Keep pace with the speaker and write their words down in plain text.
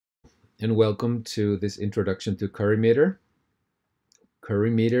and welcome to this introduction to Currymeter.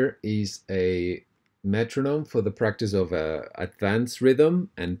 Currymeter is a metronome for the practice of advanced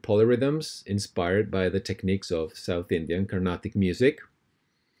rhythm and polyrhythms inspired by the techniques of South Indian Carnatic music.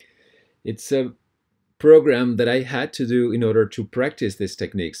 It's a program that I had to do in order to practice these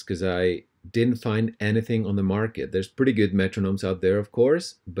techniques because I didn't find anything on the market. There's pretty good metronomes out there, of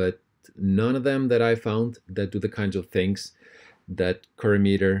course, but none of them that I found that do the kinds of things that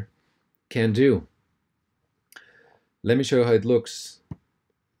Currymeter can do. Let me show you how it looks.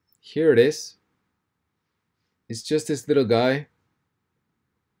 Here it is. It's just this little guy.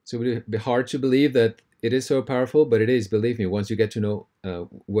 So it would be hard to believe that it is so powerful, but it is, believe me. Once you get to know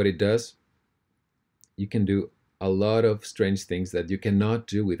what it does, you can do a lot of strange things that you cannot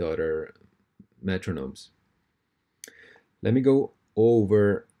do with other metronomes. Let me go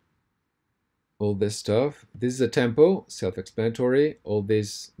over all this stuff. This is a tempo, self-explanatory. All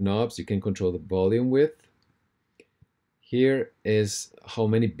these knobs you can control the volume with. Here is how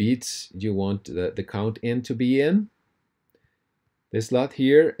many beats you want the count in to be in. This slot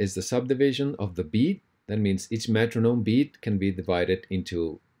here is the subdivision of the beat. That means each metronome beat can be divided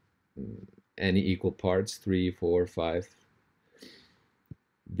into any equal parts, 3, 4, 5.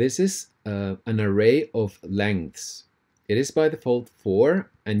 This is an array of lengths. It is by default 4,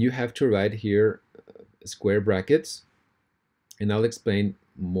 and you have to write here square brackets, and I'll explain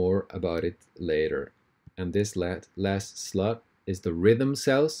more about it later. And this last slot is the rhythm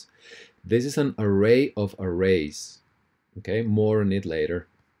cells. This is an array of arrays. Okay, more on it later.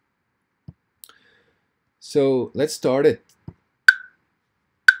 So let's start it.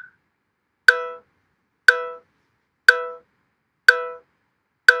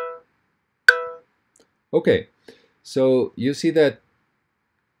 Okay, so you see that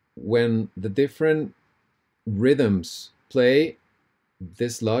when the different rhythms play,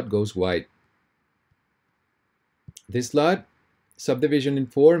 this slot goes wide. This slot, subdivision in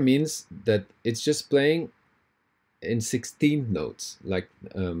 4, means that it's just playing in 16 notes. Like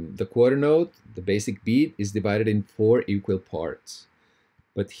the quarter note, the basic beat, is divided in 4 equal parts.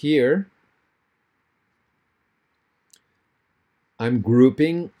 But here, I'm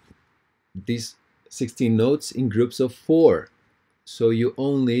grouping these 16 notes in groups of 4. So you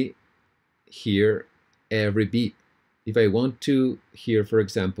only hear every beat. If I want to hear, for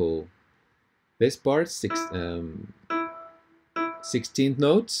example, this part, 16th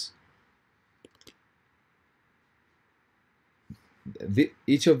notes,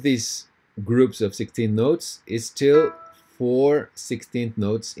 each of these groups of 16 notes is still 4 16th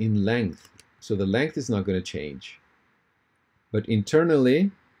notes in length. So the length is not going to change. But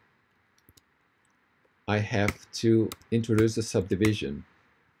internally, I have to introduce a subdivision.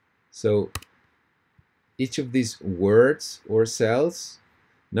 So each of these words or cells,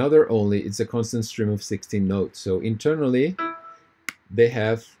 now it's a constant stream of 16 notes. So internally, they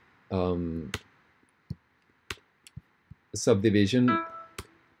have a subdivision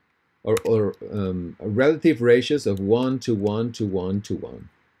or relative ratios of 1 to 1 to 1 to 1,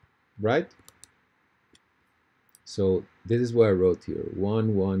 right? So this is what I wrote here,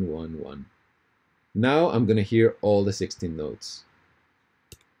 1, 1, 1, 1. Now I'm going to hear all the 16 notes.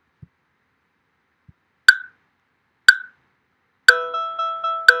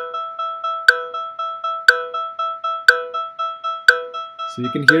 So you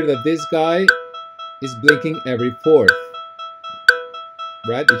can hear that this guy is blinking every fourth,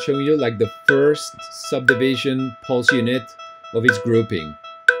 right? It's showing you like the first subdivision pulse unit of its grouping.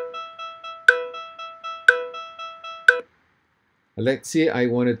 Let's see, I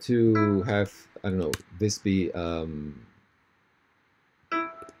wanted to have, I don't know, this be an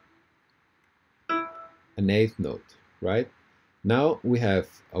 8th note, right? Now we have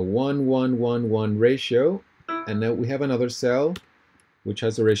a 1, 1, 1, 1 ratio, and now we have another cell which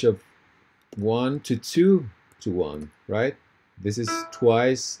has a ratio of 1 to 2 to 1, right? This is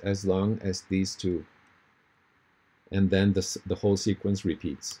twice as long as these two. And then the whole sequence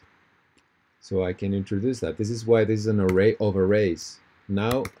repeats. So I can introduce that. This is why this is an array of arrays.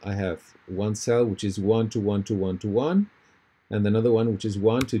 Now I have one cell which is 1 to 1 to 1 to 1, and another one which is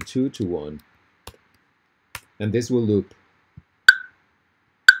 1 to 2 to 1. And this will loop.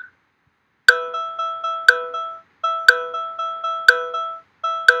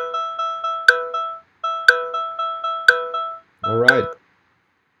 All right.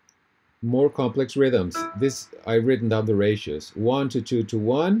 More complex rhythms. This, I've written down the ratios. 1 to 2 to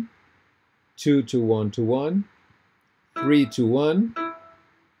 1, 2 to 1 to 1, 3 to 1,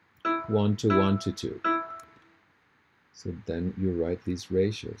 1 to 1 to 2. So then you write these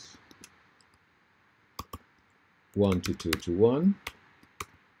ratios. 1 to 2 to 1,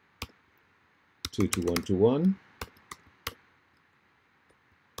 2 to 1 to 1,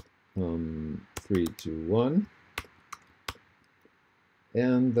 3 to 1,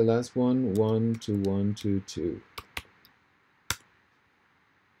 and the last one 1 to 1 to 2.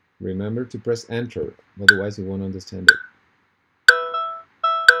 Remember to press enter, otherwise you won't understand it.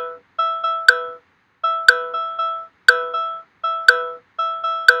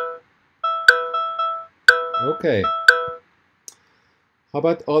 Okay. How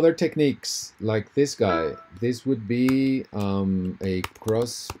about other techniques like this guy? This would be a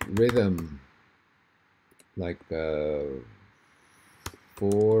cross rhythm, like 4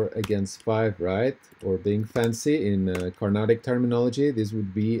 against 5, right? Or being fancy in Carnatic terminology, this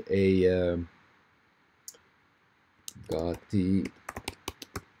would be a gati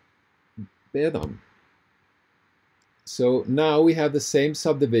bedam. So now we have the same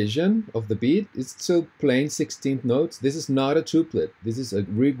subdivision of the beat. It's still playing 16th notes. This is not a tuplet. This is a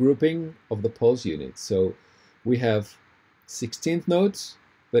regrouping of the pulse units. So we have 16th notes,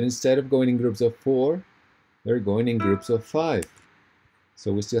 but instead of going in groups of 4, they're going in groups of 5.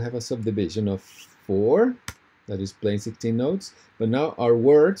 So we still have a subdivision of 4 that is playing 16 notes, but now our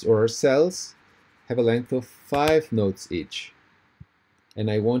words or our cells have a length of 5 notes each. And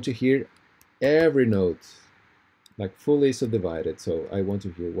I want to hear every note, like fully subdivided. So I want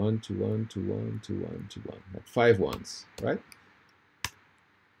to hear 1 to 1 to 1 to 1 to 1, like 5 ones, right?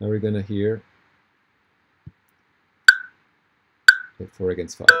 Now we're gonna hear 4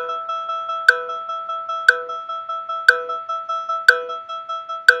 against 5.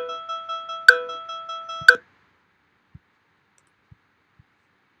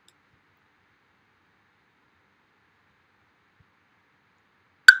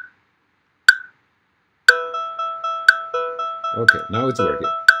 Okay, now it's working.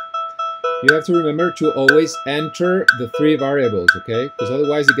 You have to remember to always enter the 3 variables, okay? Because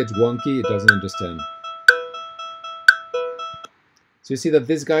otherwise it gets wonky, it doesn't understand. So you see that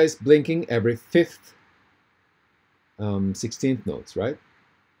this guy is blinking every 5th 16th notes, right?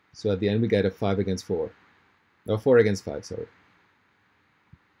 So at the end we get a 5 against 4. No, 4 against 5, sorry.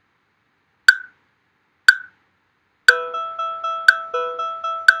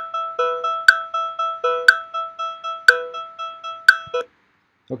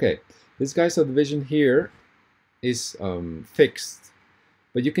 Okay, this guy's subdivision here is fixed,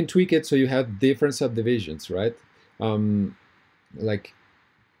 but you can tweak it so you have different subdivisions, right? Like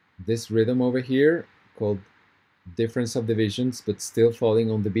this rhythm over here called different subdivisions, but still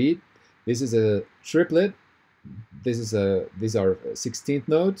falling on the beat. This is a triplet. These are 16th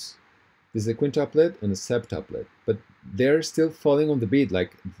notes. This is a quintuplet and a septuplet, but they're still falling on the beat.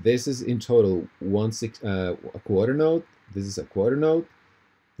 Like this is in total a quarter note. This is a quarter note.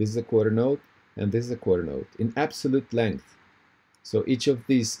 This is a quarter note, and this is a quarter note in absolute length. So each of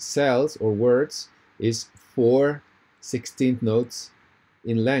these cells or words is 4 16th notes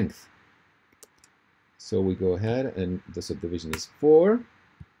in length. So we go ahead and the subdivision is 4.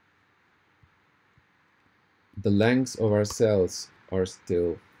 The lengths of our cells are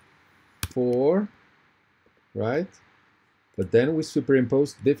still 4, right? But then we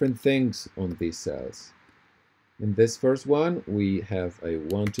superimpose different things on these cells. In this first one, we have a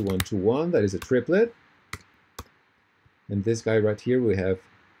 1 to 1 to 1, that is a triplet. And this guy right here, we have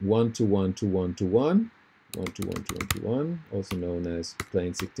 1 to 1 to 1 to 1, 1 to 1 to 1 to 1, also known as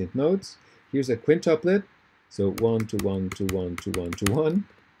playing 16th notes. Here's a quintuplet, so 1 to 1 to 1 to 1 to 1.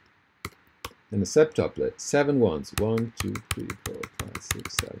 And a septuplet, 7 ones, 1, 2, 3, 4, 5,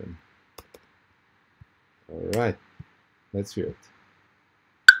 6, 7. All right, let's hear it.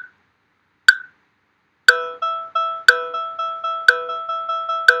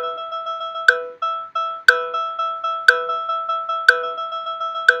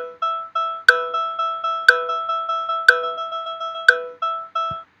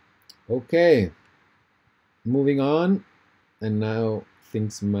 Okay, moving on, and now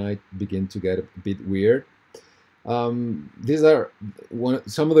things might begin to get a bit weird. These are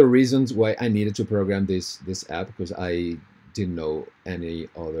some of the reasons why I needed to program this app, because I didn't know any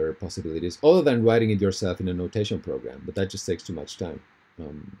other possibilities other than writing it yourself in a notation program, but that just takes too much time.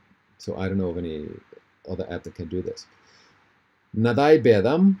 So I don't know of any other app that can do this. Nadai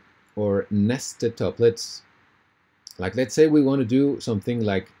bedam, or nested tuplets. Like, let's say we want to do something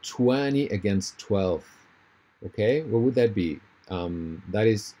like 20 against 12. Okay, what would that be? That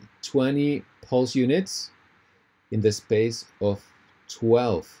is 20 pulse units in the space of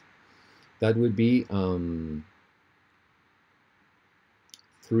 12. That would be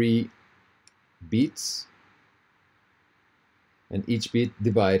 3 beats, and each beat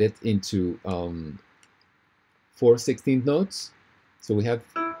divided into 4 16th notes. So we have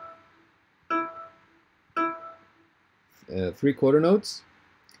 3 quarter notes.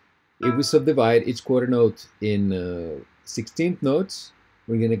 If we subdivide each quarter note in 16th notes,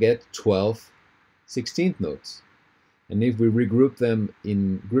 we're going to get 12 16th notes. And if we regroup them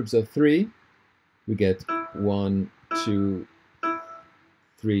in groups of 3, we get 1, 2,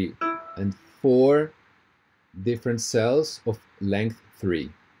 3, and 4 different cells of length 3,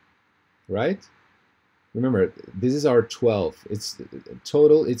 right? Remember, this is our 12. It's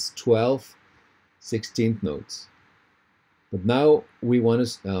total, it's 12 16th notes. But now we want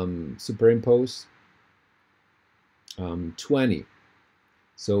to superimpose 20.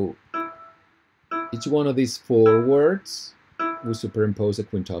 So each one of these 4 words we superimpose a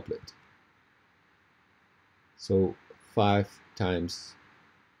quintuplet. So 5 times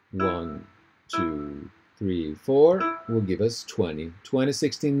 1, 2, 3, 4 will give us 20. 20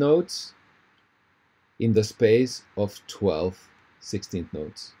 16 notes in the space of 12 16th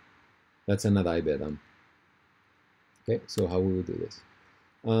notes. That's an adibedam. Okay, so how will we do this?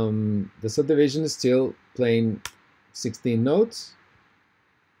 The subdivision is still plain 16 notes.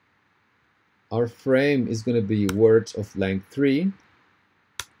 Our frame is going to be words of length 3.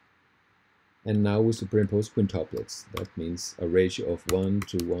 And now we superimpose quintuplets. That means a ratio of 1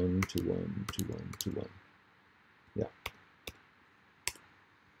 to 1 to 1 to 1 to 1. Yeah.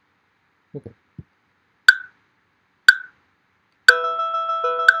 Okay.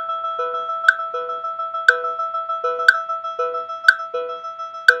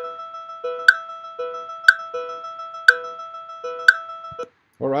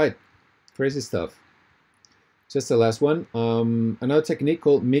 All right, crazy stuff. Just the last one. Another technique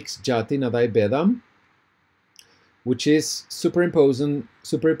called mixed jati nadai bedam, which is superimposing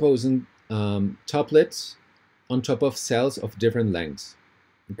tuplets on top of cells of different lengths.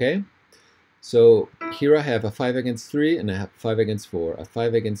 Okay, so here I have a 5 against 3, and I have 5 against 4, a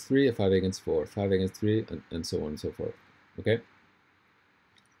 5 against 3, a 5 against 4, 5 against 3, and so on and so forth. Okay,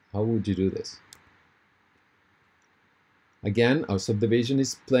 how would you do this? Again, our subdivision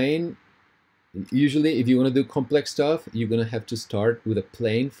is plain. Usually, if you want to do complex stuff, you're going to have to start with a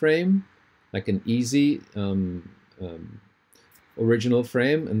plain frame, like an easy original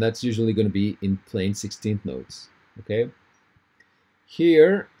frame, and that's usually going to be in plain 16th notes. Okay.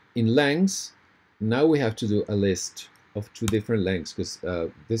 Here, in lengths, now we have to do a list of 2 different lengths, because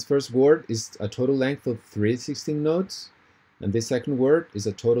this first word is a total length of 3 16 notes, and this second word is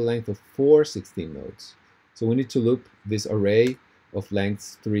a total length of 4 16 notes. So we need to loop this array of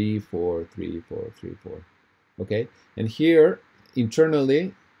lengths 3, 4, 3, 4, 3, 4. Okay, and here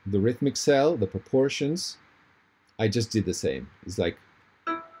internally, the rhythmic cell, the proportions, I just did the same. It's like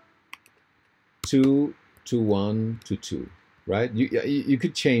 2 to 1 to 2, right? You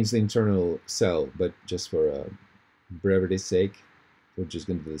could change the internal cell, but just for brevity's sake, we're just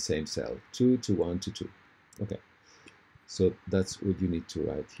going to do the same cell, 2 to 1 to 2. Okay, so that's what you need to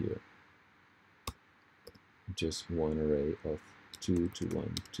write here. Just one array of 2 to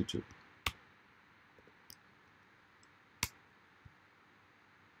 1 to 2.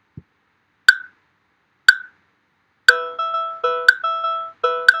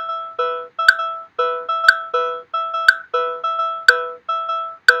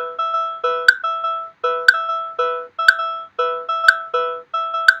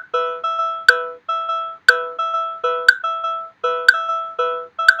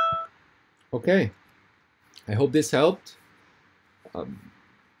 Okay, I hope this helped.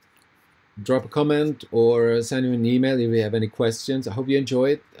 Drop a comment or send me an email if you have any questions. I hope you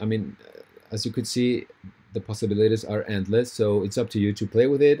enjoyed. I mean, as you could see, the possibilities are endless, so it's up to you to play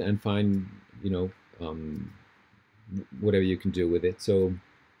with it and find, you know, whatever you can do with it. So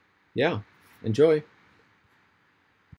yeah, enjoy.